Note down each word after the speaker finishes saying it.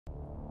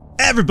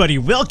everybody,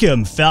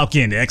 welcome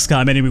Falcon,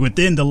 XCOM Enemy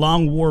Within the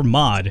Long War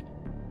mod.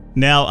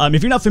 Now,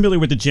 if you're not familiar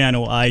with the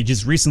channel, I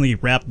just recently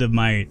wrapped up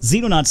my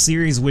Xenonauts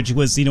series, which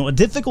was, a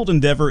difficult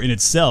endeavor in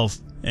itself.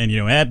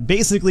 And,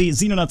 basically,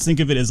 Xenonauts, think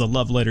of it as a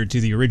love letter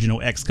to the original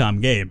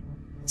XCOM game.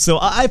 So,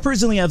 I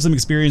personally have some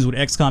experience with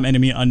XCOM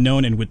Enemy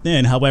Unknown and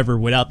Within, however,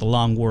 without the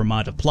Long War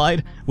mod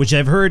applied, which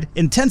I've heard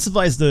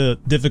intensifies the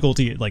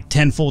difficulty like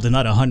tenfold and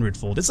not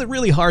 100-fold. It's a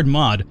really hard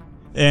mod.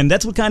 And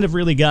that's what kind of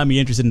really got me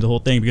interested in the whole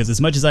thing, because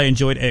as much as I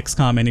enjoyed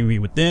XCOM Enemy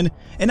Within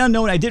and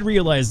Unknown, I did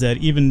realize that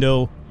even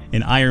though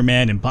in Iron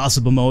Man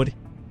Impossible mode,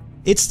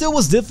 it still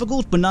was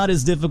difficult, but not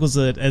as difficult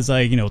as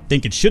I,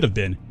 think it should have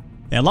been.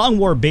 And Long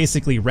War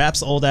basically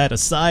wraps all that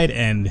aside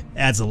and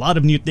adds a lot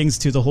of new things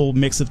to the whole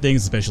mix of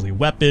things, especially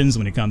weapons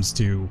when it comes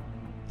to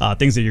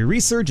things that you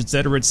research,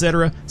 etc,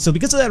 etc. So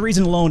because of that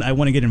reason alone, I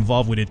want to get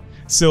involved with it.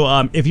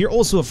 So if you're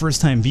also a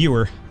first-time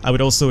viewer, I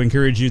would also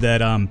encourage you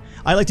that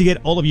I like to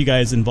get all of you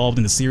guys involved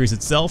in the series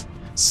itself.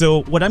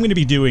 So what I'm going to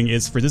be doing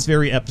is, for this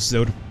very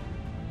episode,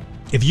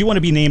 if you want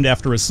to be named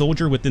after a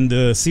soldier within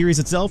the series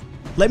itself,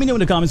 let me know in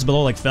the comments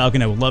below, like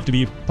Falcon, I would love to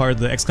be part of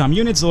the XCOM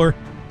units, or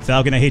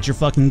Falcon, I hate your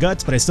fucking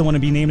guts, but I still want to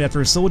be named after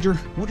a soldier.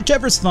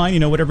 Whichever's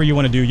fine, whatever you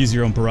want to do, use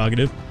your own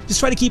prerogative. Just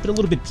try to keep it a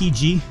little bit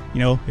PG,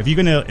 if you're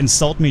gonna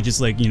insult me,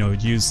 just like,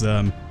 use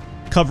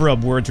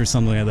cover-up words or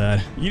something like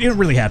that. You don't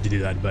really have to do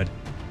that, but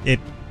it,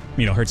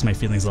 hurts my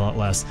feelings a lot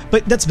less.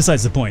 But that's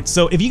besides the point.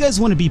 So if you guys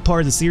want to be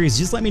part of the series,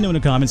 just let me know in the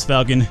comments,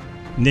 Falcon,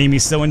 name me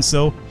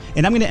so-and-so,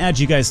 and I'm gonna add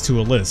you guys to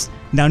a list.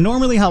 Now,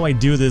 normally how I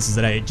do this is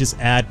that I just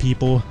add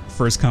people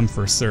first come,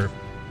 first serve.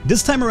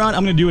 This time around,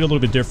 I'm going to do it a little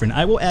bit different.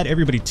 I will add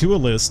everybody to a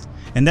list,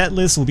 and that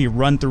list will be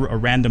run through a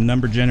random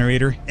number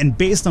generator, and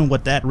based on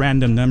what that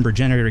random number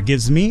generator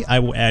gives me, I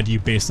will add you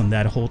based on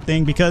that whole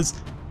thing, because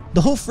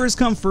the whole first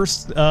come,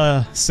 first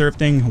serve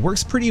thing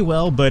works pretty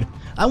well, but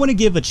I want to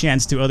give a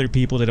chance to other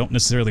people that don't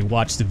necessarily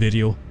watch the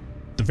video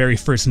the very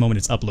first moment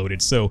it's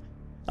uploaded. So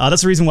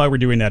that's the reason why we're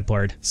doing that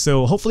part.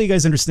 So hopefully you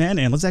guys understand,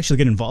 and let's actually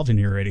get involved in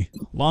here already.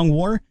 Long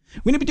War.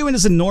 We're going to be doing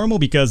this in normal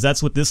because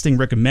that's what this thing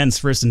recommends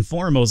first and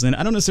foremost, and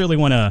I don't necessarily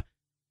want to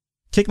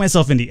kick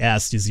myself in the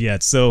ass just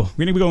yet, so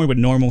we're going to be going with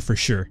normal for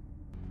sure.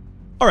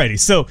 Alrighty,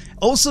 so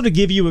also to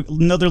give you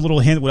another little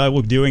hint, what I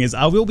will be doing is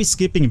I will be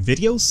skipping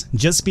videos,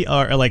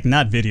 or like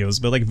not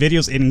videos, but like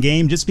videos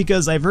in-game, just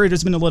because I've heard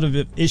there's been a lot of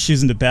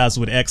issues in the past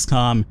with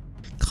XCOM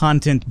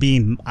content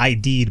being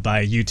ID'd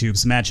by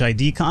YouTube's Match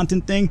ID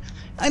content thing.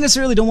 I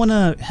necessarily don't want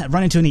to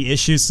run into any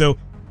issues, so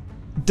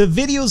the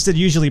videos that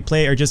usually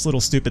play are just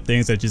little stupid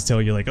things that just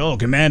tell you like, oh,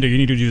 Commander, you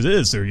need to do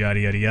this, or yada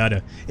yada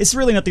yada. It's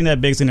really nothing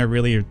that big, and they're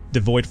really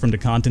devoid from the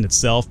content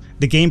itself.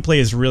 The gameplay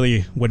is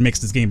really what makes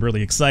this game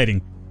really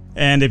exciting.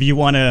 And if you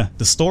want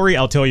the story,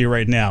 I'll tell you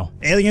right now.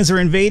 Aliens are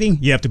invading,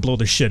 you have to blow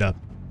the shit up.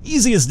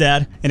 Easy as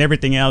that, and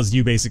everything else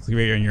you basically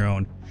create on your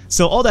own.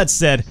 So all that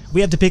said, we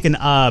have to pick an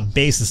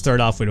base to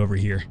start off with over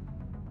here.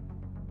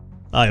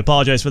 I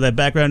apologize for that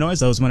background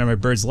noise. That was one of my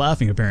birds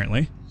laughing,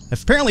 apparently.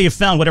 Apparently you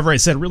found whatever I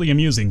said really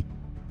amusing.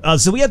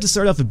 So we have to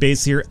start off a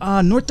base here.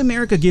 North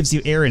America gives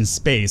you air and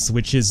space,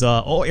 which is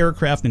all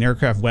aircraft and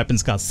aircraft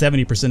weapons cost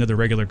 70% of the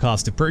regular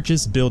cost to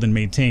purchase, build, and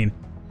maintain.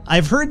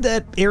 I've heard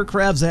that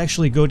aircrafts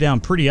actually go down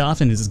pretty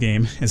often in this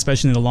game,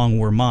 especially in the Long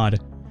War mod.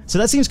 So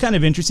that seems kind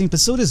of interesting, but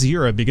so does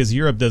Europe, because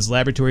Europe does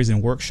laboratories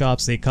and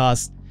workshops. They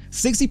cost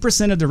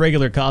 60% of the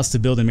regular cost to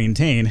build and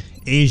maintain.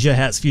 Asia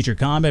has future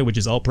combat, which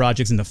is all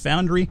projects in the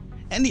foundry,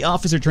 and the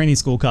officer training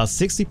school costs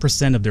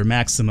 60% of their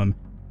maximum.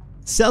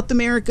 South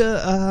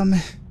America,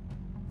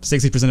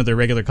 60% of their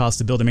regular cost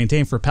to build and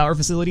maintain for power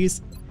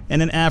facilities, and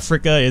then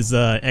Africa is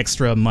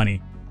extra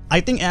money. I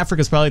think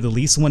Africa is probably the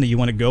least one that you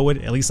want to go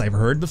with, at least I've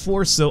heard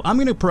before, so I'm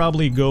going to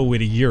probably go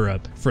with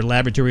Europe for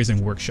laboratories and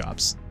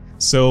workshops.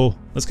 So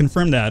let's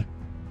confirm that.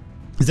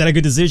 Is that a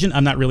good decision?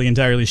 I'm not really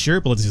entirely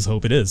sure, but let's just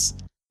hope it is.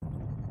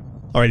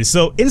 Alrighty,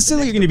 so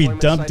instantly you're going to be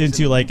dumped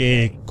into like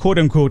a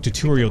quote-unquote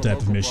tutorial type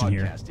of mission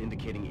here.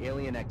 Indicating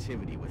alien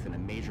activity within a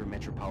major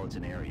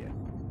metropolitan area.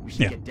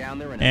 Yeah,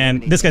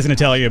 and this guy's going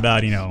to tell you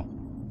about,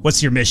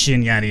 what's your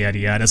mission, yada yada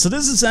yada. So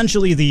this is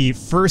essentially the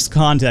first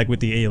contact with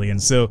the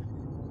aliens. So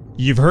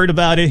you've heard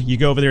about it, you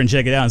go over there and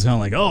check it out, it's kind of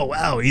like, oh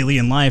wow,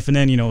 alien life, and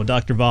then,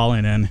 Dr.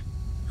 Valen and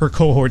her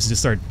cohorts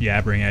just start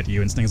yabbering at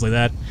you and things like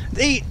that.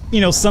 They,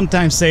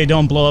 sometimes say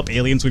don't blow up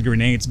aliens with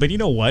grenades, but you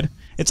know what?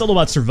 It's all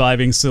about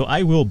surviving, so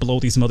I will blow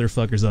these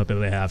motherfuckers up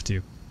if I have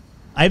to.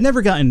 I've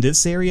never gotten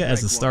this area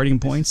as a starting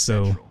point,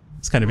 so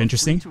it's kind of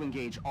interesting.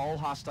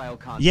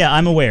 Yeah,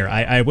 I'm aware.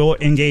 I will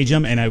engage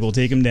them and I will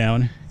take them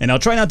down. And I'll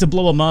try not to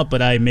blow them up,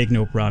 but I make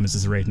no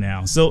promises right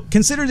now. So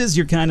consider this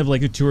your kind of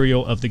like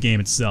tutorial of the game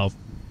itself.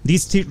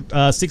 These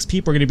 6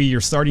 people are going to be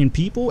your starting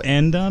people,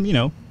 and,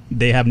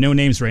 they have no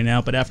names right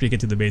now, but after you get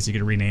to the base, you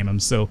can rename them.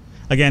 So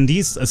again,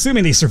 these,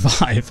 assuming they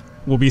survive,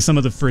 will be some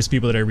of the first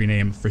people that I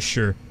rename for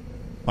sure.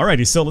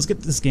 Alrighty, so let's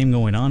get this game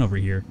going on over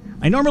here.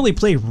 I normally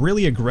play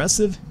really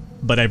aggressive,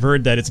 but I've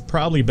heard that it's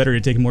probably better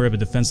to take more of a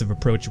defensive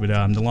approach with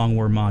the Long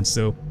War mod,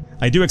 so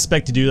I do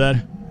expect to do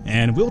that,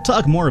 and we'll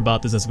talk more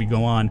about this as we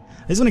go on.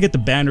 I just want to get the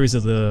boundaries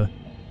of the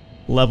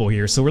level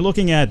here. So we're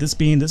looking at this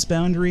being this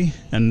boundary,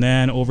 and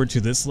then over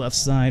to this left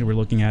side, we're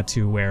looking at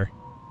to where?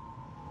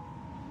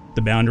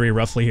 The boundary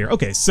roughly here.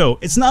 Okay, so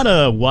it's not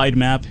a wide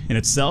map in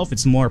itself,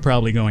 it's more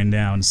probably going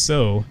down.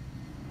 So,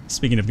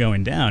 speaking of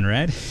going down,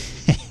 right?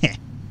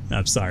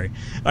 I'm sorry.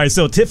 Alright,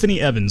 so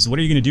Tiffany Evans, what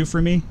are you going to do for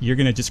me? You're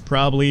going to just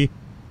probably,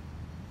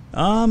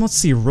 let's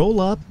see, roll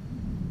up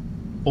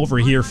over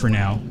here for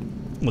now.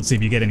 Let's see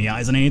if you get any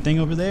eyes on anything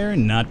over there.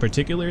 Not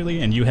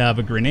particularly. And you have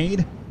a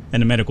grenade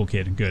and a medical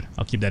kit. Good,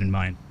 I'll keep that in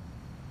mind.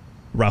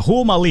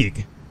 Rahul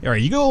Malik.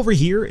 Alright, you go over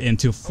here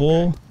into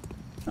full,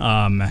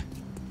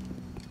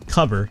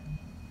 cover.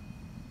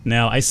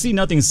 Now, I see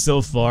nothing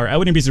so far. I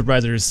wouldn't be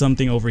surprised if there's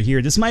something over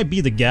here. This might be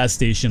the gas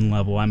station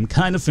level. I'm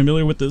kind of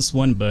familiar with this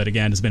one, but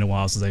again, it's been a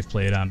while since I've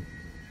played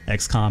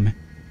XCOM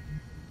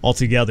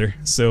altogether,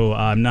 so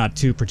I'm not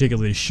too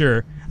particularly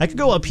sure. I could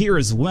go up here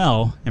as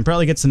well and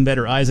probably get some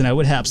better eyes, and I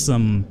would have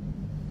some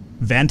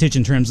vantage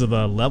in terms of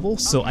a level,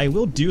 so I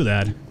will do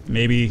that.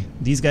 Maybe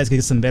these guys could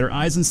get some better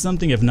eyes on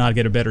something, if not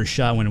get a better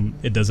shot when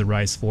it does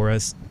arise for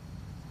us.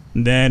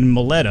 Then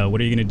Maleta,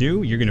 what are you going to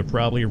do? You're going to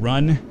probably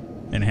run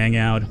and hang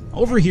out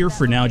over here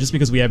for now, just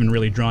because we haven't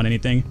really drawn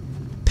anything.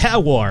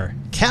 Pawar,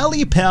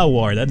 Kali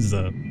Pawar, that is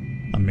a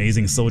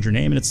amazing soldier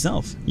name in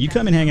itself. You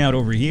come and hang out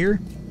over here.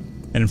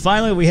 And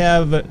finally we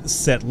have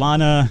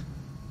Svetlana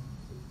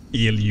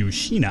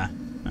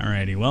Ilyushina.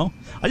 Alrighty, well,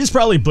 I just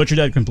probably butchered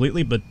that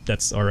completely, but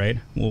that's alright.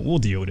 We'll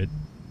deal with it.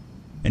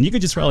 And you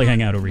could just probably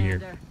hang out over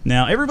here.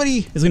 Now,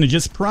 everybody is going to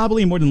just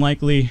probably, more than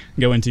likely,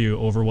 go into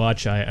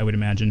Overwatch, I would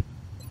imagine.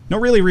 No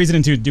really reason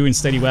into doing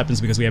steady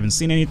weapons because we haven't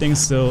seen anything,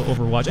 so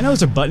Overwatch. I know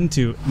there's a button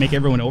to make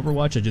everyone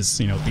Overwatch, I just,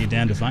 you know, be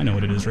damned if I know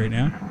what it is right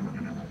now.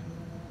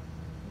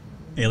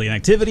 Alien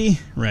activity,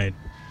 right.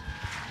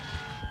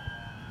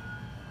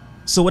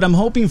 So what I'm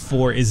hoping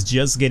for is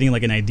just getting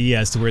like an idea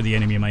as to where the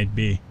enemy might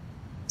be.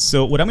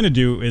 So what I'm going to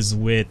do is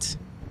with,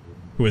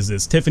 who is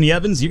this? Tiffany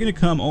Evans, you're going to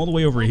come all the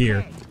way over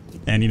here.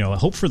 And, you know,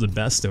 hope for the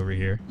best over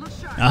here.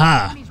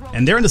 Aha!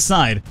 And they're on the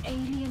side.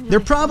 They're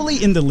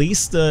probably in the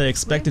least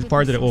expected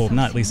part that, well,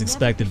 not least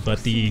expected,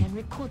 but the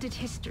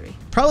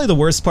probably the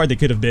worst part that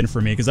could have been for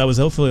me, because I was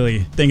hopefully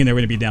thinking they were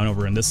going to be down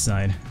over on this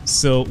side.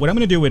 So what I'm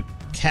going to do with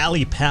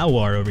Kali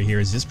Pawar over here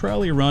is just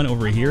probably run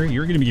over here.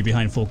 You're going to be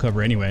behind full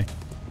cover anyway.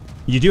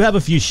 You do have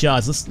a few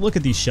shots. Let's look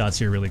at these shots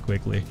here really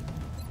quickly.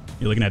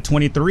 You're looking at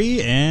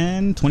 23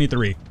 and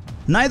 23.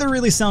 Neither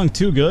really sound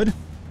too good,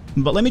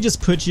 but let me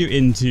just put you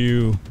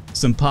into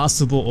some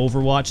possible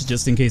Overwatch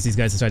just in case these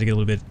guys decide to get a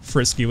little bit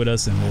frisky with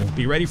us, and we'll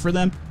be ready for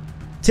them.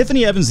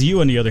 Tiffany Evans, you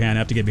on the other hand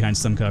have to get behind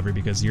some cover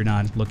because you're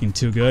not looking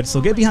too good.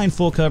 So get behind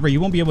full cover. You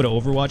won't be able to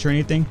Overwatch or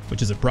anything,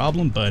 which is a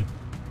problem, but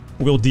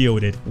we'll deal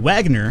with it.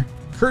 Wagner,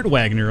 Kurt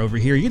Wagner over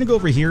here. You're gonna go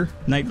over here,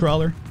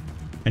 Nightcrawler,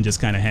 and just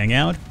kind of hang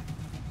out.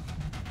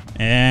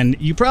 And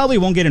you probably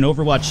won't get an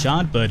Overwatch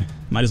shot, but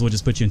might as well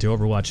just put you into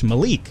Overwatch.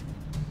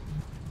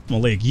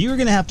 Malik, you're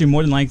going to have to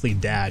more than likely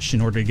dash in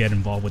order to get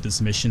involved with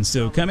this mission.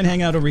 So come and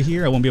hang out over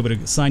here. I won't be able to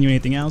assign you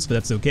anything else, but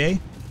that's okay.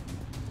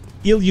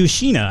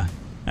 Ilyushina,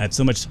 I had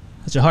such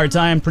a hard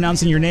time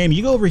pronouncing your name.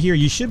 You go over here,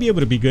 you should be able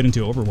to be good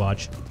into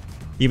Overwatch.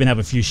 Even have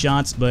a few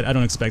shots, but I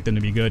don't expect them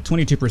to be good.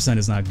 22%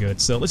 is not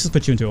good, so let's just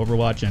put you into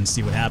Overwatch and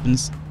see what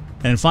happens.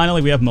 And then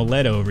finally we have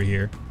Maleta over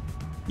here.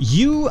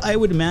 You, I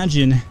would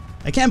imagine,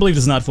 I can't believe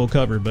this is not full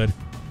cover, but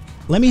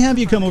let me have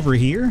you come over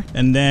here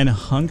and then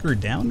hunker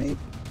down, maybe?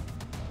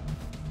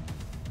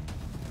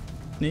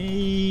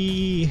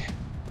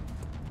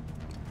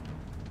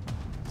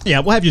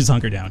 Yeah, we'll have you just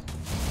hunker down.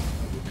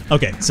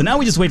 Okay, so now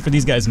we just wait for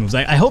these guys' moves.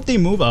 I hope they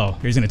move. Oh,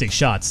 he's gonna take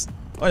shots.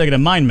 Or they're gonna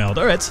mind meld.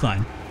 Alright, it's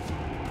fine.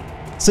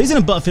 So he's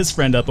gonna buff his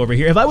friend up over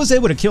here. If I was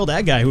able to kill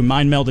that guy who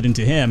mind melded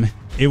into him,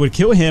 it would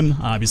kill him,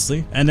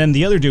 obviously. And then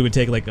the other dude would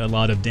take like a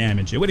lot of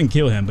damage. It wouldn't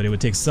kill him, but it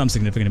would take some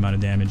significant amount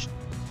of damage.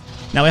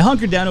 Now I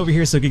hunkered down over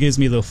here so it gives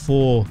me the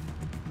full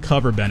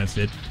cover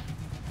benefit.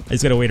 I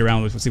just gotta wait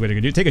around, let's see what they're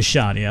gonna do. Take a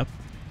shot, yep.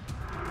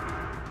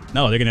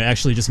 No, they're gonna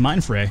actually just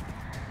mind fray.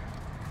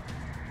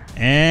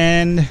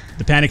 And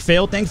the panic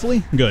failed,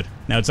 thankfully. Good.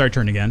 Now it's our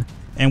turn again.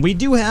 And we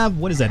do have,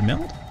 what is that,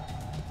 meld?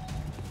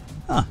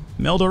 Huh,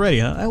 meld already,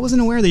 huh? I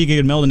wasn't aware that you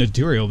could meld in a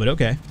tutorial, but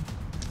okay.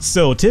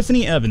 So,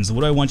 Tiffany Evans,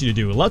 what do I want you to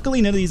do?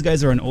 Luckily, none of these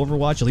guys are on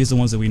Overwatch, at least the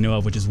ones that we know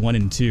of, which is 1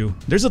 and 2.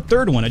 There's a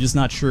third one, I'm just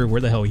not sure where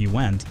the hell he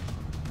went.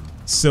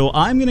 So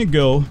I'm gonna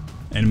go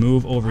and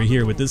move over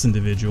here with this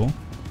individual.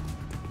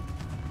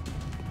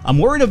 I'm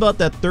worried about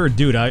that third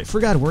dude. I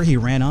forgot where he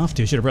ran off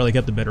to. Should have probably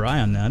kept a better eye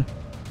on that.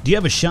 Do you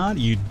have a shot?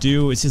 You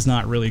do. It's just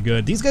not really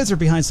good. These guys are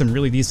behind some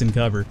really decent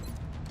cover.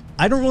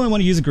 I don't really want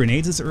to use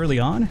grenades this early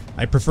on.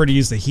 I prefer to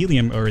use the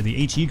helium or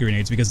the HE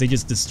grenades because they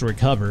just destroy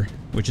cover,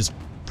 which is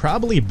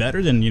probably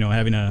better than, you know,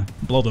 having to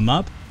blow them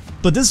up.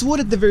 But this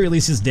would at the very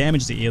least just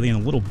damage the alien a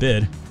little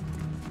bit.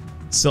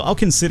 So I'll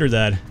consider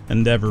that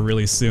endeavor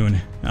really soon.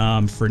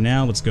 For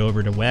now, let's go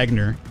over to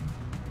Wagner.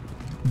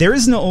 There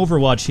is no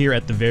Overwatch here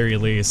at the very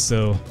least,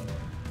 so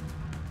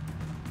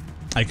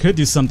I could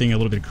do something a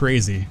little bit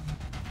crazy.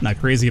 Not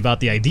crazy about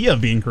the idea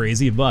of being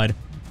crazy, but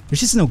there's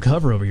just no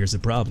cover over here is the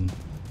problem.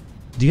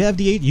 Do you have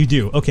D8? You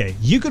do. Okay,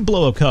 you could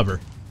blow up cover.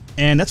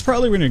 And that's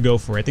probably what we're going to go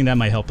for. I think that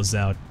might help us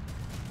out.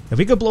 If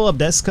we could blow up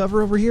this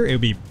cover over here, it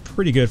would be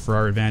pretty good for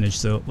our advantage.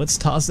 So let's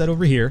toss that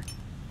over here.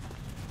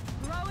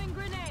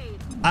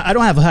 I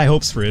don't have high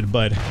hopes for it,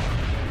 but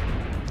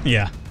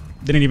yeah.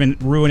 Didn't even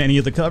ruin any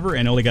of the cover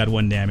and only got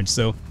 1 damage.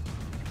 So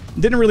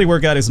didn't really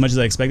work out as much as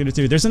I expected it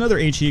to. There's another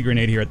HE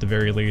grenade here at the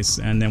very least,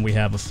 and then we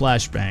have a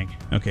flashbang.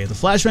 Okay, the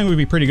flashbang would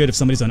be pretty good if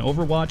somebody's on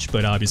Overwatch,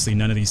 but obviously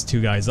none of these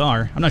 2 guys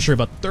are. I'm not sure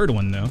about the 3rd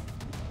one though.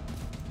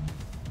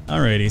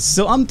 Alrighty,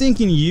 so I'm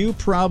thinking you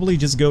probably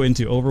just go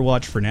into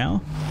Overwatch for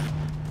now.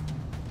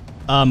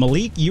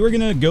 Malik, you are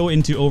gonna go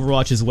into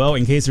Overwatch as well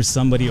in case there's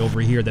somebody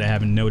over here that I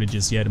haven't noted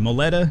just yet.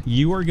 Moletta,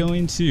 you are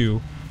going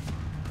to...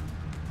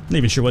 I'm not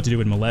even sure what to do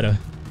with Moletta.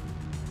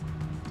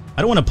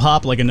 I don't want to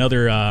pop like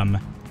another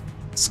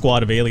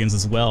squad of aliens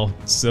as well,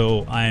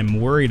 so I'm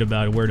worried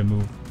about where to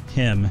move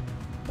him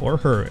or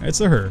her.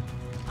 It's a her.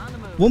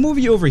 We'll move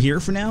you over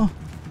here for now.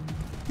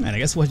 Man, I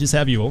guess we'll just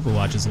have you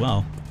Overwatch as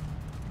well.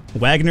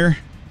 Wagner,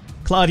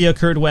 Claudia,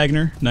 Kurt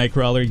Wagner,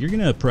 Nightcrawler, you're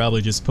gonna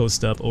probably just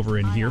post up over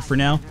in here for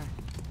now.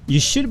 You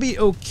should be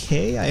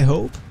okay, I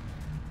hope.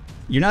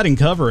 You're not in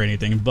cover or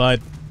anything, but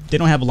they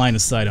don't have a line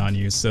of sight on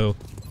you, so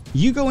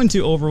you go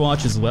into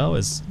Overwatch as well,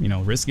 as, you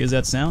know, risky as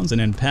that sounds,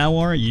 and then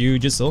Power, you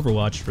just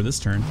Overwatch for this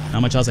turn.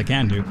 Not much else I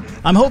can do.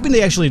 I'm hoping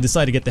they actually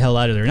decide to get the hell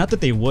out of there. Not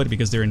that they would,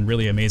 because they're in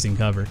really amazing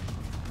cover.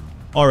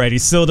 Alrighty,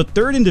 so the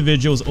 3rd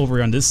individual is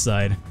over on this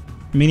side,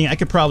 meaning I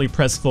could probably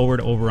press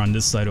forward over on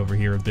this side over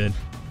here a bit.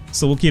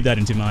 So we'll keep that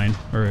into mind,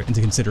 or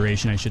into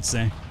consideration, I should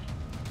say.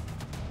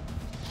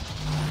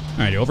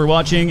 Alright,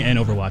 overwatching and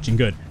overwatching,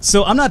 good.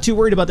 So I'm not too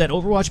worried about that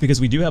Overwatch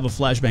because we do have a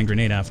flashbang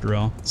grenade after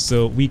all.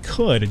 So we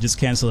could just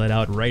cancel that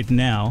out right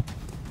now.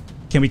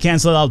 Can we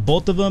cancel out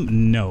both of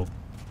them? No.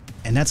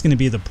 And that's going to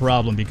be the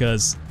problem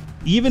because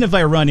even if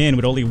I run in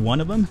with only one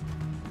of them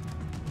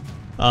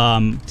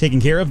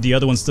taken care of, the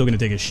other one's still going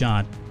to take a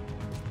shot.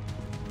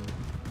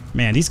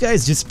 Man, these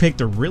guys just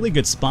picked a really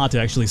good spot to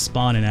actually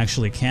spawn and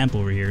actually camp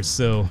over here,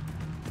 so...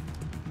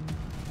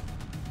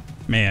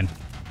 Man.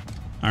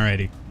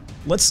 Alrighty.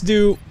 Let's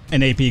do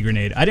an AP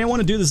grenade. I didn't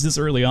want to do this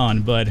early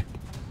on, but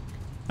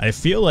I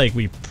feel like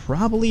we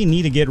probably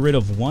need to get rid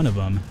of one of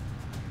them.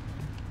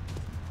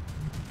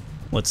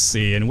 Let's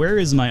see, and where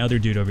is my other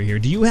dude over here?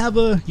 Do you have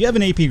a... You have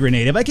an AP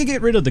grenade. If I could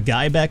get rid of the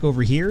guy back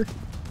over here...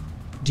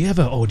 Do you have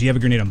a... Oh, do you have a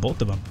grenade on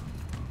both of them?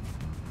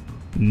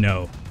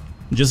 No.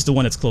 Just the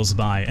one that's close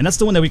by. And that's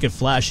the one that we could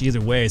flash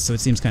either way, so it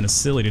seems kind of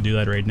silly to do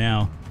that right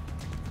now.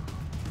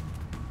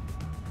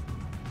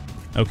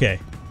 Okay.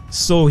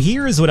 So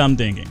here is what I'm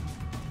thinking.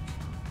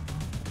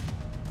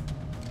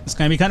 It's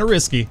going to be kind of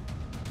risky.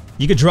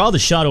 You could draw the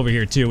shot over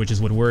here too, which is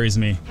what worries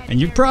me. And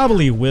you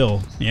probably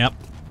will. Yep.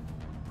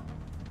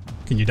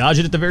 Can you dodge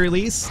it at the very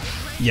least?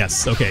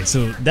 Yes. Okay,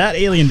 so that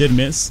alien did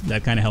miss.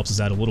 That kind of helps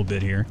us out a little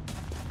bit here.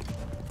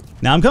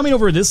 Now I'm coming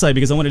over to this side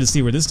because I wanted to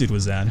see where this dude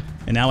was at,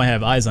 and now I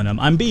have eyes on him.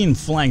 I'm being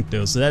flanked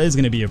though, so that is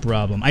going to be a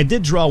problem. I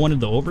did draw one of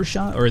the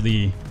overshot, or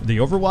the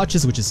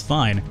overwatches, which is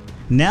fine.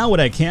 Now what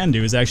I can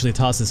do is actually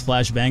toss this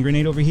flashbang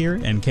grenade over here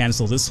and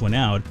cancel this one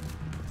out.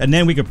 And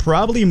then we could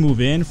probably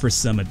move in for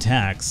some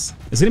attacks.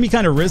 It's going to be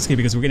kind of risky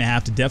because we're going to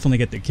have to definitely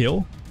get the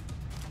kill.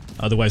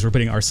 Otherwise we're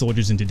putting our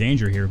soldiers into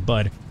danger here,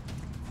 but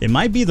it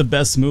might be the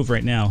best move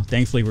right now.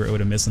 Thankfully we're able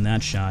to miss on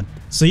that shot.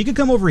 So you could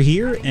come over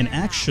here and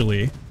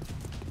actually...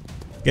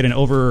 Get a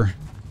what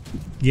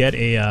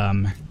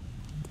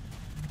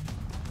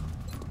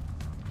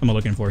am I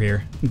looking for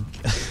here?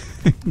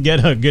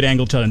 Get a good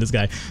angle shot on this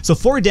guy. So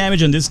 4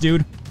 damage on this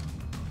dude.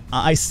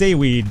 I say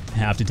we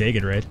have to take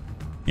it, right?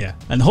 Yeah,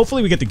 and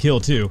hopefully we get the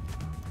kill too.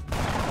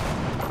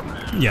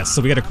 Yes,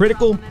 so we got a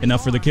critical,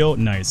 enough for the kill,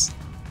 nice.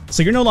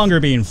 So you're no longer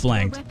being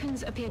flanked.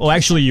 Oh,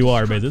 actually you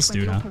are by this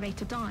dude, huh?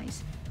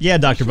 Yeah,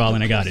 Dr.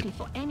 Valen, I got it.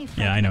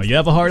 Yeah, I know, you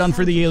have a hard-on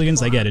for the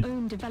aliens, I get it.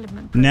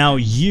 Now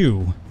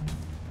you...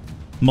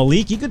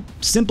 Malik, you could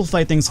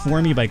simplify things for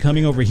me by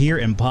coming over here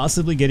and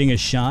possibly getting a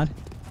shot.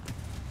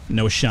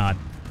 No shot.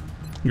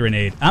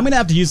 Grenade. I'm going to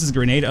have to use this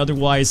grenade,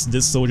 otherwise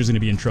this soldier's going to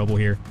be in trouble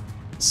here.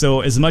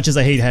 So as much as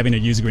I hate having to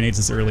use grenades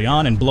this early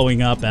on and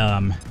blowing up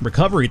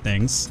recovery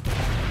things,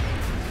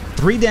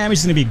 3 damage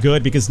is going to be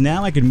good because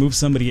now I can move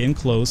somebody in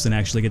close and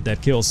actually get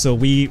that kill. So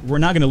we're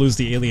not going to lose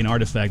the alien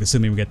artifact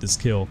assuming we get this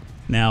kill.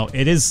 Now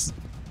it is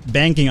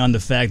banking on the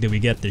fact that we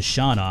get this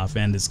shot off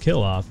and this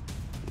kill off.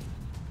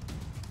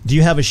 Do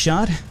you have a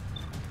shot?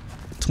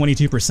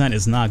 22%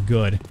 is not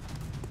good.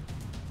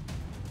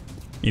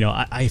 You know,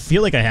 I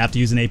feel like I have to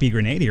use an AP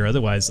grenade here,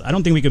 otherwise I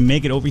don't think we can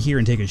make it over here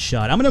and take a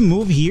shot. I'm gonna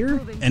move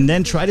here and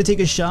then try to take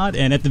a shot,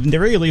 and at the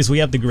very least we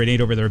have the grenade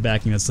over there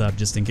backing us up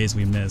just in case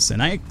we miss.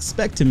 And I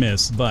expect to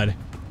miss, but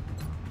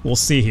we'll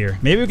see here.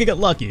 Maybe we could get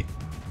lucky.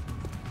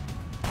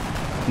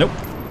 Nope,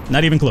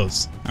 not even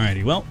close.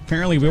 Alrighty, well,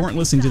 apparently we weren't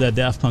listening to that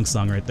Daft Punk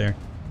song right there.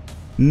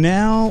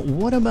 Now,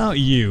 what about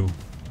you?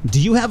 Do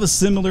you have a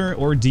similar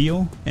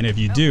ordeal? And if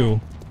you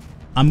do,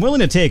 I'm willing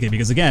to take it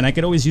because again, I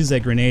could always use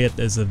that grenade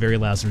as a very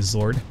last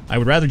resort. I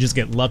would rather just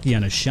get lucky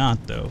on a shot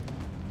though.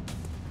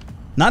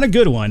 Not a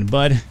good one,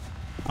 but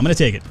I'm gonna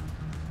take it.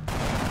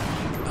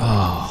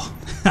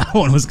 That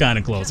one was kind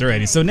of close.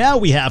 Alrighty, so now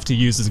we have to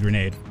use this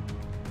grenade.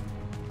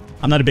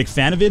 I'm not a big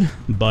fan of it,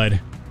 but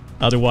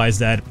otherwise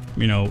that,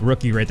 you know,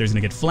 rookie right there is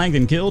going to get flanked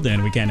and killed,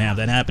 and we can't have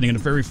that happening in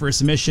the very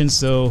first mission,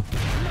 so...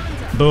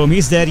 Boom,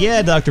 he's dead.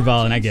 Yeah, Dr.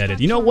 Valen, I get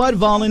it. You know what,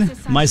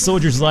 Valen? My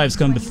soldiers' lives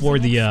come before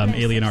the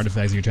alien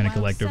artifacts you're trying to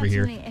collect over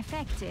here.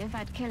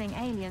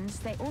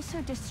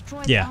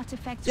 Yeah.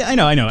 Yeah, I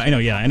know,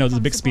 yeah. I know, there's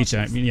a big speech.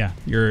 I mean, yeah,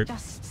 you're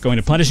going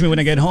to punish me when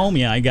I get home?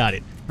 Yeah, I got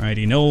it.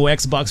 Alrighty, no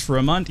Xbox for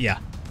a month? Yeah.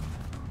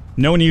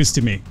 No news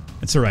to me.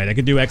 It's alright, I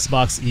could do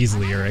Xbox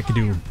easily, or I could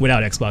do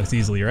without Xbox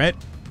easily, right?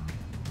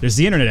 There's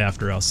the internet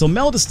after all. So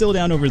Meld is still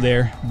down over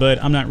there,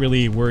 but I'm not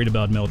really worried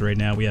about Meld right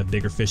now. We have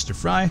bigger fish to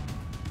fry.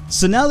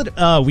 So now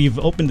that we've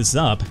opened this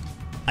up,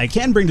 I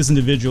can bring this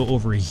individual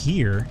over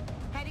here.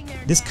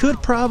 This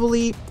could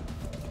probably...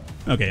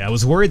 Okay, I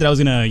was worried that I was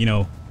gonna, you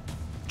know,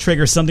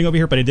 trigger something over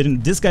here, but I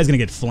didn't. This guy's gonna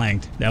get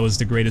flanked. That was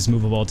the greatest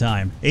move of all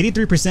time.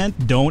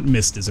 83%, don't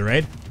miss this,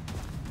 alright?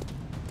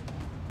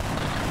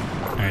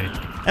 Alright.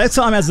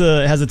 XCOM has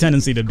a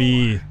tendency to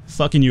be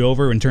fucking you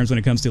over in terms when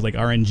it comes to, like,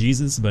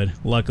 RNGs, but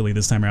luckily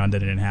this time around that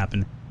didn't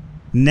happen.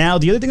 Now,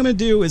 the other thing I'm gonna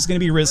do is gonna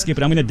be risky,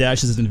 but I'm gonna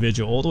dash this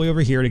individual all the way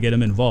over here to get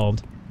him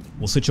involved.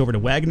 We'll switch over to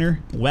Wagner.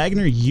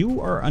 Wagner,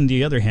 you are, on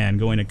the other hand,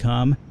 going to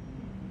come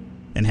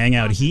and hang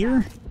out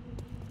here.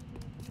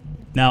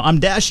 Now,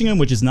 I'm dashing him,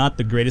 which is not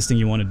the greatest thing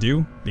you want to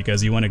do,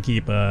 because you want to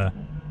keep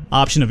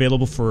option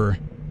available for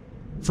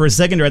a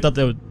second. Or I thought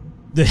that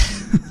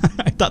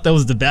I thought that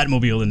was the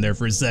Batmobile in there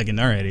for a second.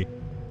 Alrighty,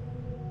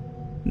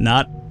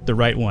 not the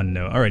right one,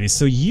 no. Alrighty,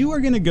 so you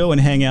are gonna go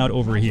and hang out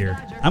over here.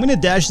 I'm gonna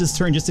dash this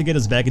turn just to get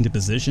us back into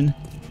position,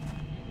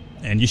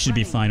 and you should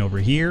be fine over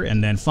here.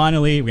 And then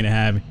finally, we're gonna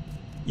have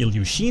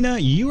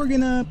Ilyushina, you are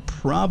gonna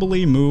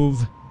probably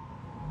move,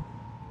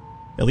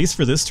 at least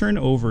for this turn,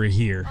 over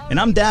here. And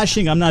I'm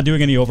dashing, I'm not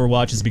doing any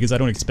overwatches because I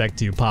don't expect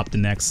to pop the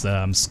next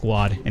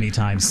squad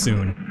anytime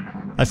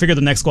soon. I figure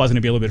the next squad's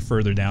gonna be a little bit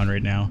further down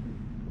right now.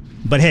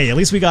 But hey, at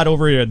least we got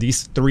over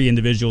these 3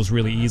 individuals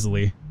really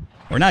easily.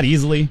 Or not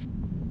easily.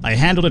 I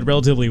handled it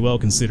relatively well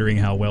considering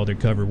how well their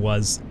cover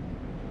was.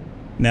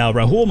 Now,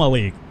 Rahul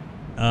Malik,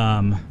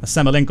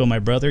 Samalenko, my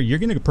brother, you're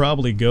gonna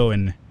probably go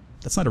and...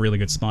 That's not a really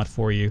good spot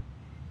for you.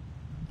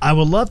 I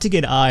would love to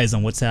get eyes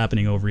on what's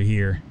happening over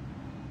here.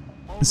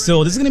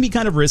 So this is going to be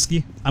kind of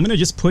risky. I'm going to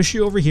just push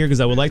you over here because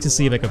I would like to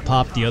see if I could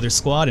pop the other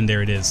squad, and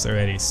there it is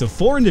already. So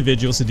 4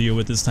 individuals to deal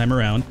with this time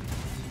around.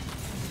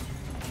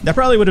 That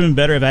probably would have been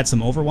better if I had some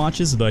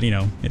overwatches, but you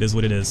know, it is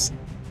what it is.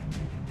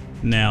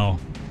 Now,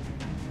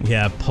 we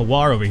have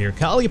Pawar over here.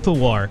 Kali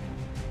Pawar.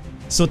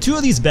 So 2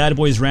 of these bad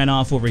boys ran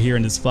off over here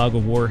in this fog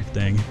of war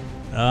thing.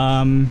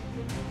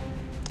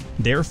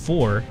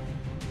 Therefore...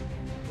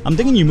 I'm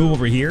thinking you move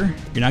over here.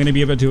 You're not going to be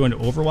able to do an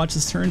Overwatch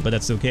this turn, but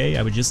that's okay.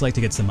 I would just like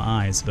to get some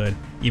eyes, but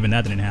even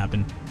that didn't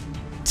happen.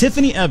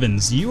 Tiffany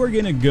Evans, you are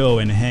going to go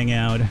and hang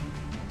out.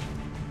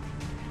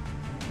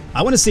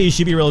 I want to say you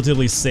should be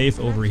relatively safe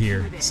over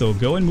here, so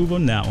go and move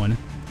on that one.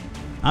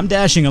 I'm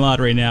dashing a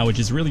lot right now, which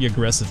is really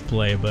aggressive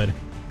play, but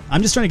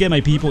I'm just trying to get my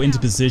people into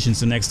position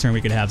so next turn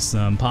we could have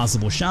some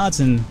possible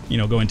shots and, you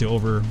know, go into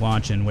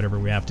Overwatch and whatever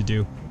we have to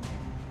do.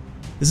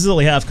 This is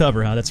only half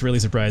cover, huh? That's really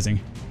surprising.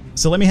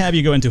 So let me have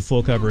you go into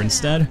full cover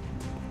instead.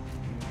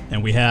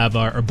 And we have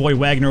our boy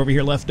Wagner over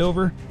here left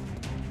over.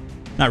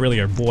 Not really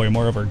our boy,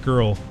 more of our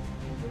girl.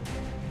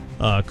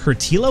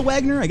 Kurtila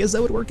Wagner? I guess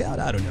that would work out?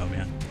 I don't know,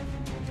 man.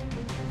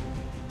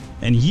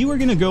 And you are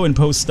going to go and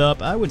post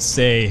up, I would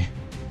say...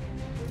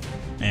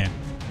 Man.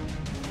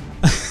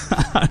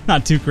 I'm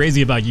not too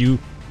crazy about you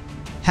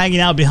hanging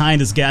out behind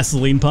this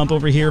gasoline pump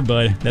over here,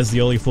 but that's the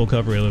only full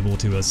cover available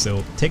to us,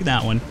 so take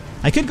that one.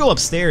 I could go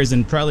upstairs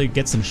and probably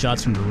get some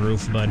shots from the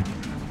roof, but...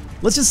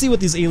 Let's just see what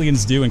these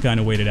aliens do and kind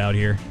of wait it out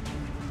here.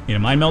 You know,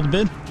 mind meld a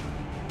bit?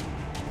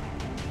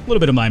 A little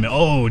bit of mind meld.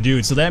 Oh,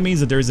 dude, so that means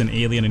that there's an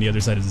alien on the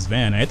other side of this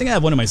van. I think I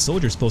have one of my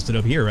soldiers posted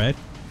up here, right?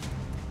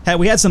 Had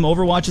we had some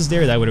Overwatches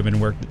there, that would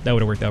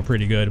have worked out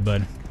pretty good,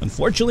 but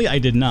unfortunately I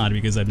did not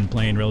because I've been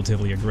playing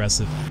relatively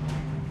aggressive.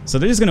 So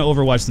they're just going to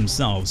Overwatch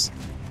themselves,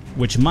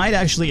 which might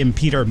actually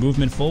impede our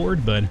movement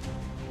forward, but...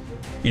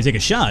 You take a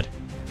shot.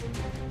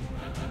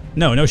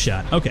 No, no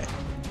shot. Okay.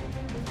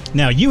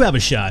 Now you have a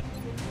shot.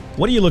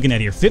 What are you looking at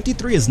here?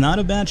 53 is not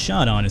a bad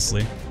shot,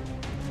 honestly.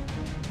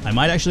 I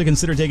might actually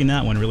consider taking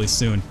that one really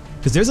soon,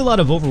 because there's a lot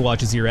of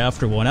Overwatches here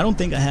after one. I don't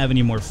think I have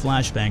any more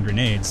flashbang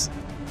grenades.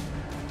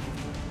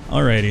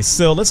 Alrighty,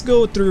 so let's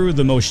go through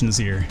the motions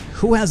here.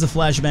 Who has a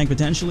flashbang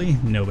potentially?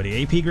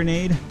 Nobody. AP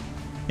grenade,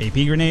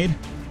 HE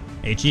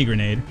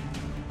grenade.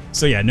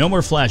 So yeah, no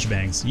more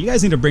flashbangs. You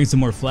guys need to bring some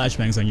more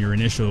flashbangs on your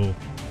initial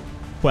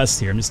quest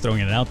here. I'm just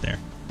throwing it out there.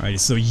 Alrighty,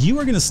 so you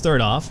are going to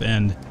start off,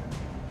 and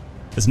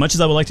as much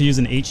as I would like to use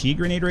an HE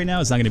grenade right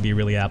now, it's not going to be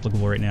really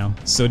applicable right now.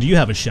 So do you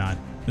have a shot?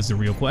 That's the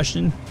real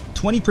question.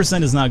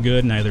 20% is not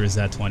good, neither is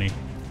that 20.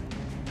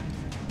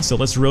 So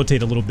let's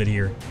rotate a little bit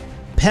here.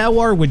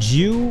 Pawar, would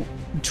you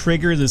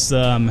trigger this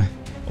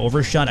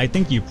overshot? I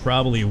think you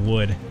probably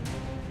would.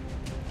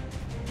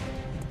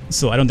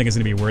 So I don't think it's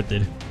going to be worth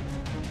it.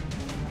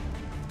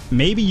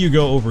 Maybe you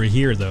go over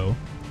here though.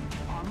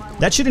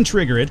 That shouldn't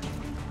trigger it.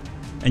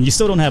 And you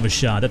still don't have a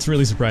shot. That's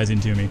really surprising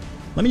to me.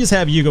 Let me just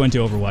have you go into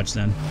Overwatch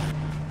then.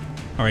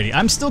 Alrighty,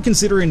 I'm still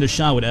considering the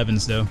shot with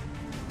Evans though.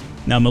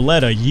 Now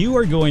Mileta, you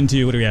are going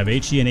to, what do we have,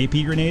 HE and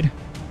AP grenade?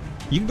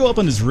 You can go up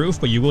on this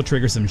roof, but you will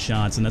trigger some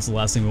shots, and that's the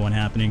last thing we want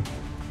happening.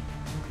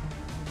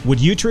 Would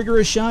you trigger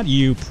a shot?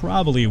 You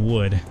probably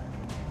would.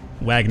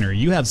 Wagner,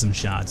 you have some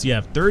shots. You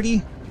have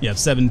 30, you have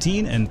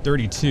 17, and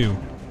 32.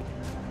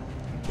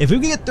 If we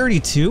could get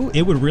 32,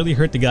 it would really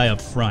hurt the guy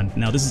up front.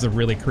 Now this is a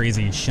really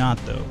crazy shot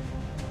though.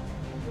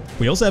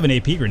 We also have an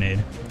AP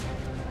grenade.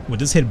 Would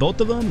this hit both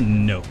of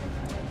them? No.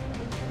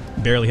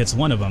 Barely hits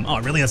one of them.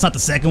 Oh really, that's not the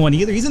second one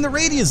either? He's in the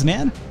radius,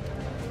 man!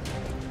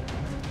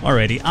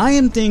 Alrighty, I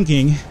am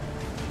thinking,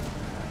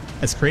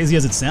 as crazy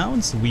as it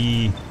sounds,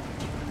 we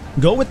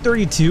go with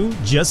 32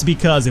 just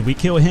because if we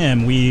kill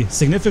him, we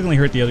significantly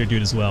hurt the other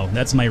dude as well.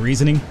 That's my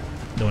reasoning.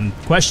 Don't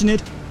question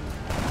it.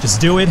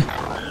 Just do it.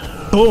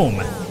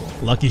 Boom!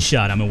 Lucky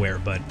shot, I'm aware,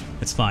 but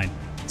it's fine.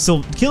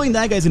 So killing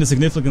that guy's gonna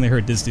significantly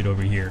hurt this dude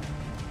over here.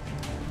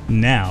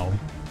 Now,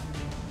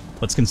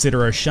 let's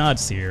consider our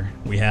shots here.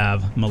 We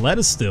have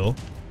Mileta still.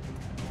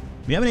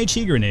 We have an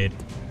HE grenade.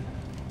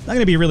 Not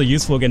gonna be really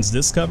useful against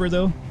this cover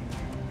though.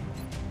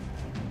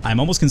 I'm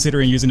almost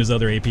considering using his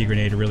other AP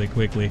grenade really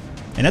quickly.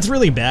 And that's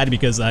really bad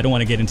because I don't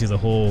want to get into the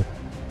whole,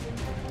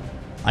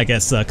 I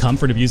guess,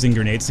 comfort of using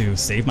grenades to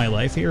save my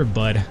life here,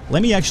 but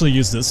let me actually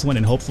use this one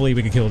and hopefully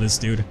we can kill this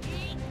dude.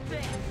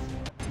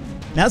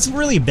 Now that's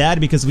really bad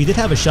because we did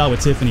have a shot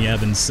with Tiffany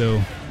Evans,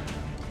 so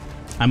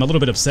I'm a little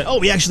bit upset. Oh,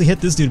 we actually hit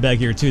this dude back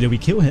here too. Did we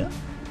kill him?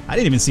 I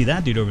didn't even see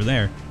that dude over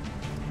there.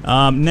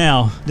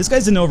 Now, this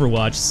guy's in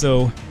Overwatch,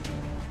 so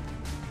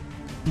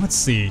let's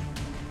see.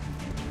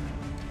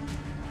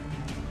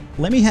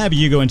 Let me have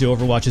you go into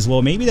Overwatch as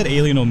well. Maybe that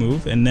alien will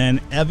move, and then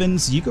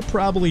Evans, you could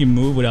probably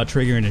move without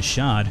triggering a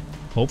shot,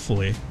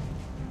 hopefully.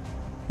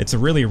 It's a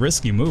really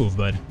risky move,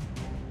 but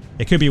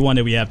it could be one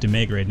that we have to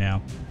make right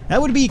now.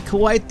 That would be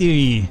quite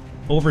the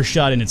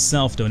overshot in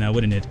itself, though, now,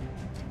 wouldn't it?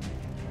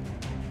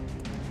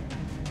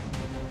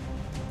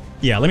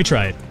 Yeah, let me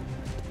try it.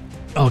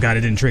 Oh god,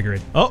 it didn't trigger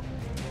it. Oh!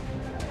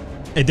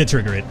 It did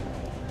trigger it.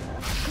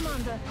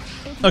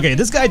 Okay,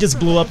 this guy just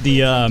blew up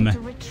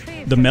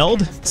the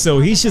meld, so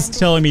he's just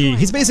telling me,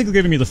 he's basically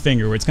giving me the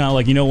finger, where it's kind of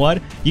like, you know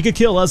what, you could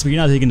kill us, but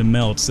you're not taking the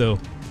meld, so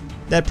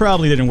that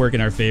probably didn't work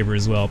in our favor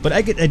as well. But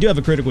I do have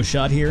a critical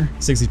shot here,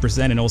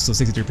 60% and also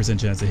 63%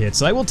 chance to hit,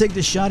 so I will take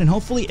this shot and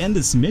hopefully end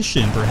this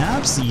mission,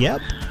 perhaps.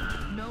 Yep.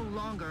 No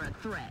longer a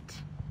threat.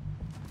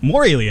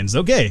 More aliens,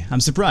 okay,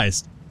 I'm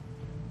surprised.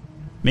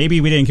 Maybe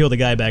we didn't kill the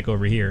guy back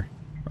over here,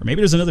 or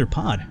maybe there's another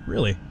pod,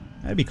 really,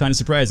 that'd be kind of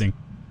surprising.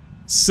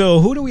 So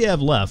who do we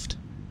have left?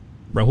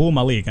 Rahul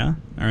Malik, huh?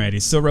 Alrighty,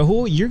 so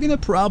Rahul, you're gonna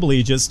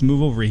probably just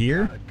move over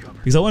here,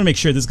 because I want to make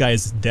sure this guy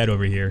is dead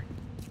over here.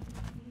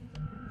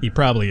 He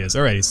probably is.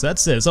 Alrighty, so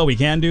that's it. That's all we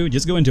can do.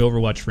 Just go into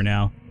Overwatch for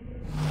now.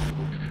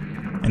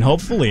 And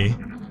hopefully,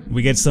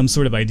 we get some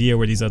sort of idea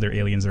where these other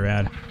aliens are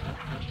at.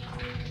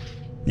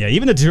 Yeah,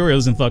 even the tutorial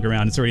doesn't fuck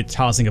around. It's already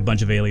tossing a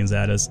bunch of aliens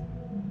at us.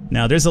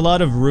 Now, there's a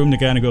lot of room to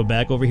kind of go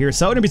back over here,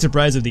 so I wouldn't be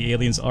surprised if the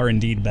aliens are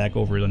indeed back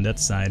over on that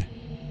side.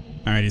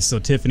 Alrighty, so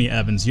Tiffany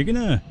Evans, you're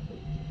gonna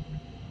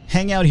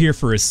hang out here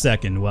for a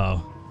second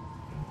while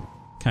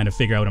kind of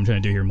figure out what I'm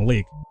trying to do here.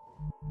 Malik,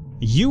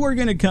 you are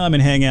gonna come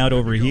and hang out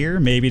over here.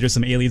 Maybe there's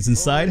some aliens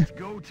inside.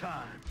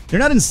 They're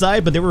not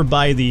inside, but they were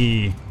by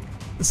the...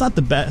 That's not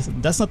the best.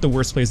 That's not the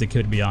worst place they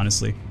could be,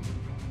 honestly.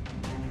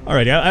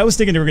 Alrighty, I was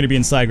thinking they were gonna be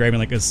inside grabbing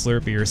like a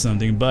Slurpee or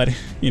something, but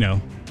you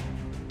know,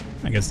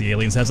 I guess the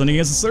aliens have something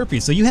against a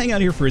Slurpee. So you hang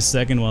out here for a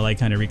second while I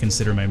kind of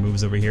reconsider my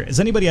moves over here. Does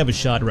anybody have a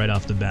shot right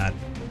off the bat?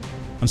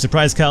 I'm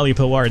surprised Kali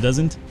Pawar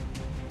doesn't.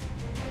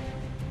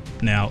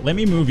 Now, let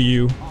me move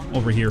you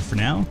over here for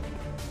now.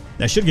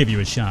 That should give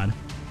you a shot.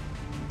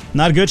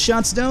 Not good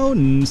shots though.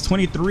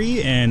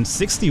 23 and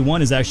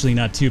 61 is actually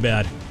not too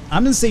bad.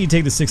 I'm gonna say you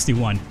take the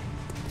 61.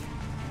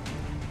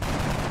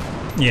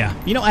 Yeah,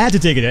 you know, I had to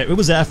take it.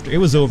 It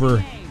was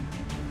over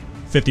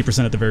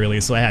 50% at the very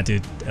least, so I had to,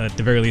 at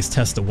the very least,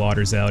 test the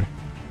waters out.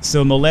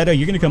 So Mileta,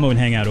 you're gonna come over and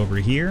hang out over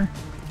here.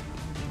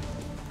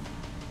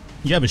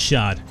 You have a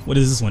shot. What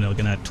is this one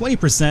looking at?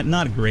 20%,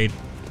 not great.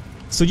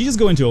 So you just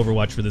go into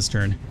Overwatch for this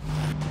turn.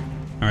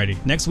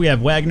 Alrighty, next we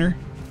have Wagner.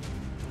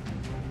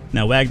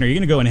 Now Wagner, you're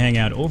gonna go and hang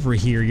out over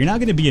here. You're not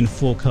gonna be in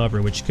full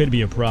cover, which could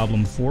be a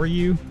problem for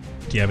you.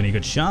 Do you have any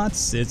good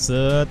shots? It's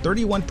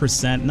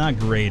 31%, not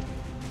great.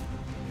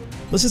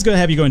 Let's just go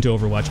have you go into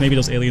Overwatch. Maybe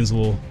those aliens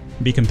will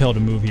be compelled to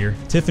move here.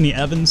 Tiffany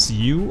Evans,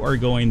 you are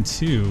going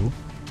to...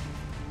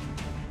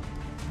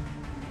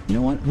 You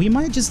know what? We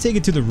might just take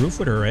it to the roof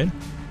with her, right?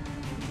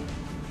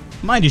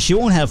 Mind you, she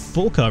won't have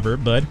full cover,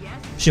 but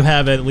she'll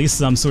have at least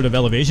some sort of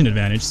elevation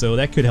advantage, so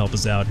that could help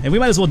us out. And we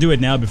might as well do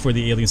it now before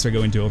the aliens start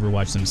going to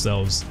Overwatch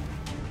themselves.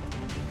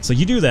 So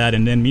you do that,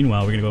 and then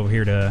meanwhile, we're going to go over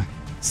here to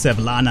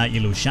Sevlana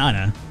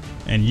Ilushana,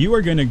 and you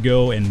are going to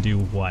go and do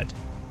what?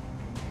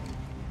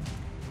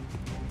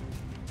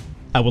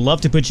 I would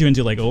love to put you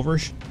into like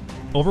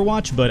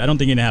Overwatch, but I don't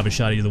think you're going to have a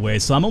shot either way,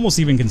 so I'm almost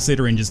even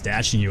considering just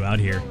dashing you out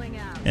here.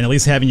 And at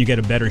least having you get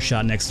a better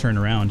shot next turn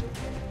around.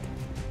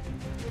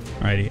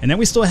 Alrighty, and then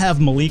we still have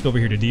Malik over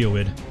here to deal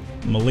with.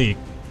 Malik,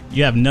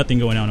 you have nothing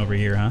going on over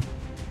here, huh?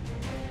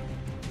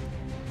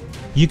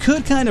 You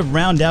could kind of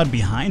round out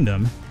behind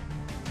him.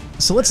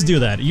 So let's do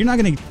that. You're not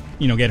gonna,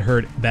 you know, get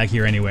hurt back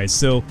here anyway,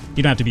 so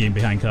you don't have to be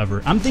behind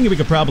cover. I'm thinking we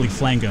could probably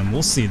flank him.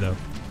 We'll see, though.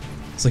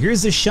 So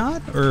here's this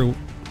shot, or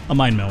a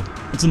mind meld?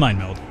 It's a mind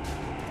meld.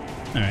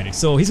 Alrighty,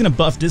 so he's gonna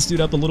buff this dude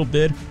up a little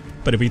bit,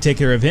 but if we take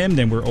care of him,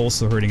 then we're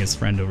also hurting his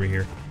friend over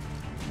here.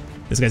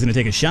 This guy's gonna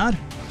take a shot.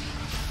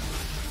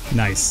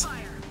 Nice.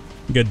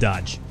 Good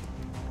dodge.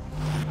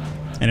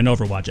 And an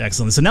overwatch.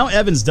 Excellent. So now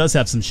Evans does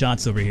have some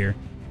shots over here.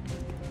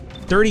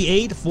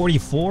 38,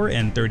 44,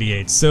 and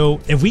 38. So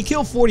if we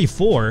kill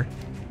 44,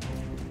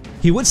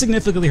 he would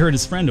significantly hurt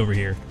his friend over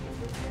here.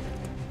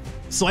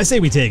 So I say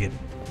we take it.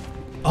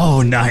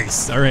 Oh,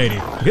 nice.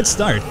 Alrighty. Good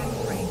start.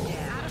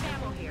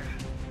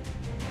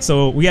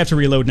 So we have to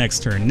reload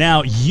next turn.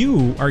 Now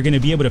you are going to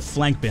be able to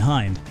flank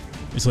behind.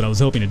 Is what I was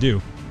hoping to do.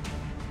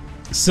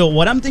 So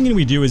what I'm thinking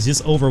we do is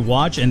just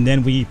overwatch and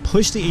then we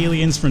push the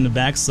aliens from the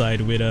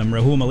backside with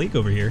Rahul Malik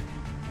over here.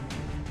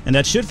 And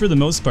that should, for the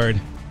most part,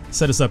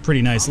 set us up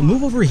pretty nice.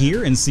 Move over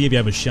here and see if you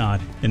have a shot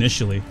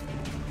initially.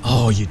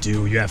 Oh, you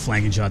do. You have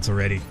flanking shots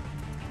already.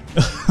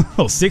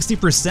 Oh,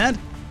 60%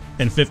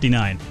 and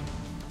 59.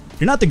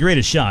 You're not the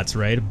greatest shots,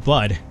 right?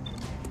 But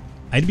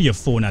I'd be a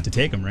fool not to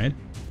take them, right?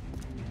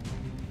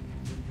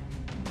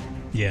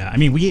 Yeah, I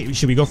mean,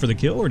 should we go for the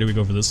kill or do we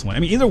go for this one? I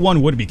mean, either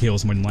one would be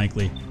kills more than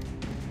likely.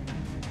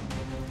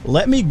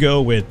 Let me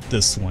go with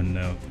this one,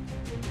 though.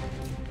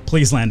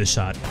 Please land a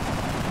shot.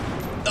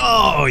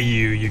 Oh,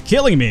 you're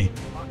killing me.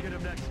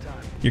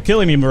 You're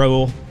killing me,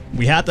 Rahul.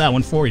 We had that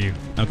one for you.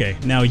 Okay,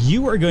 now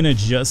you are gonna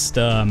just,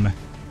 more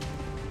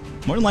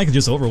than likely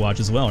just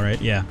overwatch as well,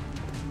 right? Yeah.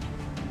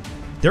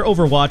 They're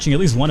overwatching, at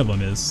least one of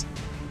them is.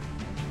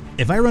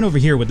 If I run over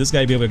here, would this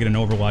guy be able to get an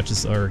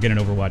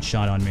overwatch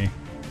shot on me?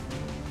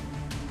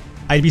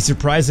 I'd be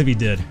surprised if he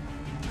did.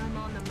 I'm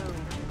on the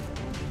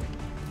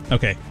move.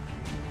 Okay.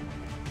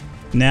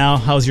 Now,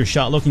 how's your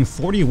shot looking?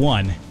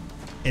 41.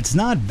 It's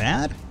not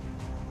bad.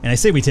 And I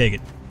say we take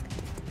it.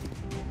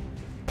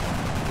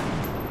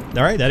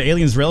 Alright, that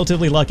alien's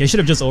relatively lucky. I should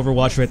have just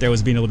overwatched right there. I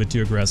was being a little bit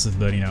too aggressive,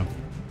 but you know.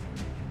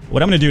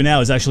 What I'm going to do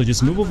now is actually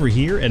just move over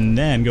here and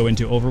then go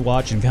into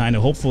overwatch and kind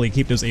of hopefully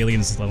keep those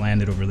aliens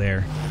landed over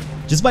there.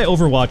 Just by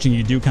overwatching,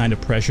 you do kind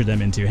of pressure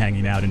them into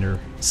hanging out in their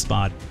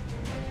spot.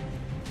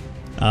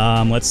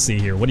 Let's see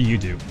here. What do you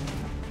do?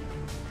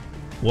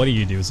 What do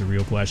you do is a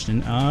real question.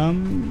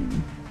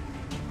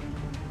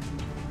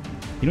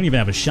 You don't even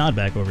have a shot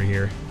back over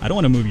here. I don't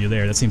want to move you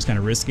there. That seems kind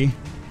of risky.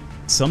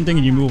 So I'm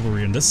thinking you move over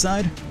here on this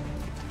side.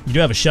 You do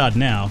have a shot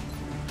now.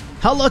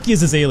 How lucky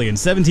is this alien?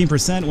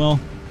 17%? Well,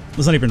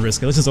 let's not even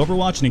risk it. Let's just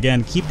overwatch and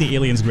again, keep the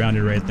aliens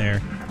grounded right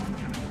there.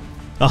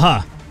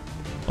 Aha!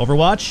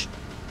 Overwatch?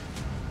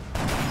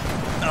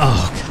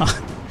 Oh,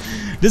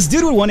 God. This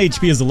dude with 1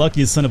 HP is the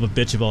luckiest son of a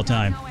bitch of all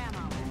time.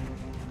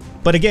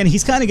 But again,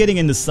 he's kind of getting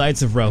in the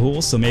sights of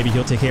Rahul, so maybe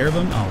he'll take care of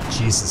him. Oh,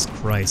 Jesus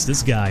Christ.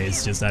 This guy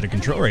is just out of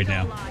control right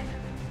now.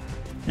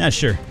 Yeah,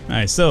 sure.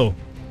 Alright, so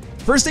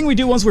first thing we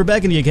do once we're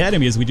back in the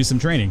academy is we do some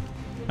training.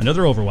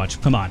 Another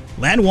overwatch. Come on.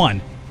 Land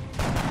one.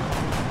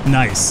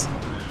 Nice.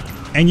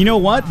 And you know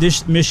what?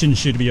 This mission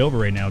should be over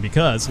right now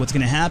because what's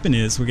going to happen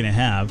is we're going to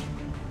have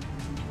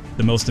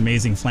the most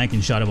amazing flanking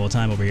shot of all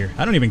time over here.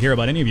 I don't even care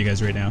about any of you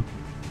guys right now.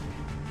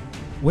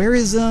 Where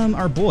is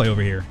our boy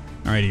over here?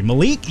 Alrighty,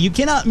 Malik, you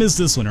cannot miss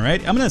this one,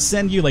 alright? I'm going to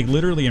send you like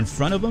literally in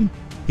front of him.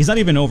 He's not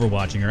even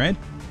overwatching, alright?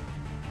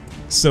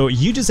 So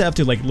you just have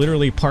to like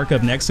literally park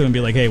up next to him and be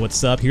like, hey,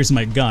 what's up? Here's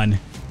my gun.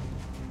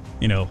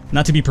 You know,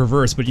 not to be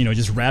perverse, but you know,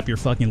 just wrap your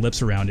fucking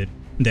lips around it,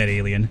 that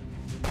alien.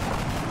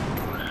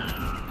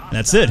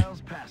 That's it.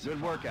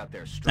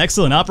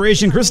 Excellent.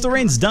 Operation Crystal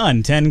Rain's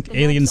done. 10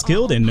 aliens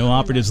killed and no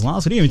operatives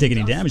lost. We didn't even take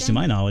any damage to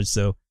my knowledge,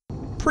 so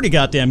pretty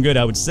goddamn good,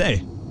 I would say.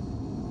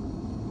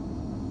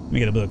 Let me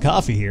get a bit of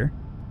coffee here.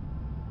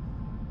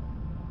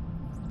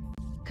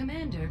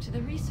 Commander to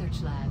the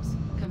research labs.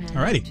 Commander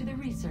Alrighty. to the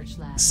research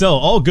labs. So,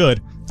 all good.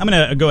 I'm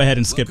gonna go ahead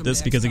and skip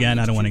this because, again,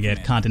 I don't want to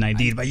get content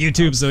ID'd by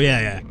YouTube, so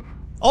yeah.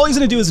 All he's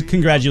gonna do is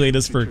congratulate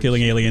us for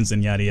killing aliens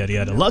and yada yada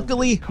yada.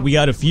 Luckily, we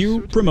got a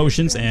few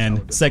promotions,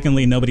 and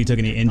secondly, nobody took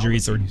any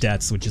injuries or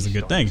deaths, which is a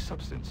good thing.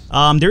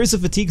 There is a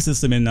fatigue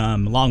system in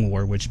Long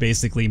War, which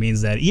basically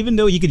means that even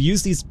though you could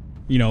use these,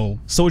 you know,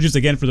 soldiers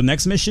again for the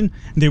next mission,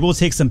 they will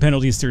take some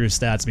penalties to your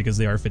stats because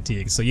they are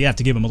fatigued. So you have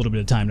to give them a little bit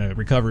of time to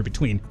recover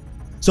between.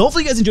 So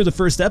hopefully you guys enjoyed the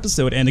first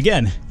episode, and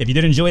again, if you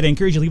did enjoy it, I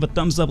encourage you to leave a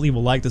thumbs up, leave a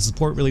like. The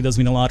support really does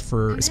mean a lot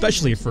for,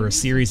 especially for a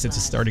series that's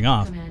just starting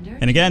off.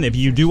 And again, if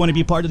you do want to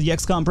be part of the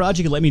XCOM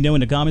project, let me know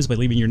in the comments by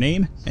leaving your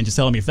name and just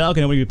telling me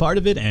Falcon I want to be part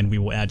of it, and we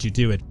will add you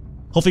to it.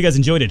 Hopefully you guys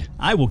enjoyed it.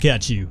 I will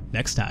catch you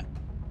next time.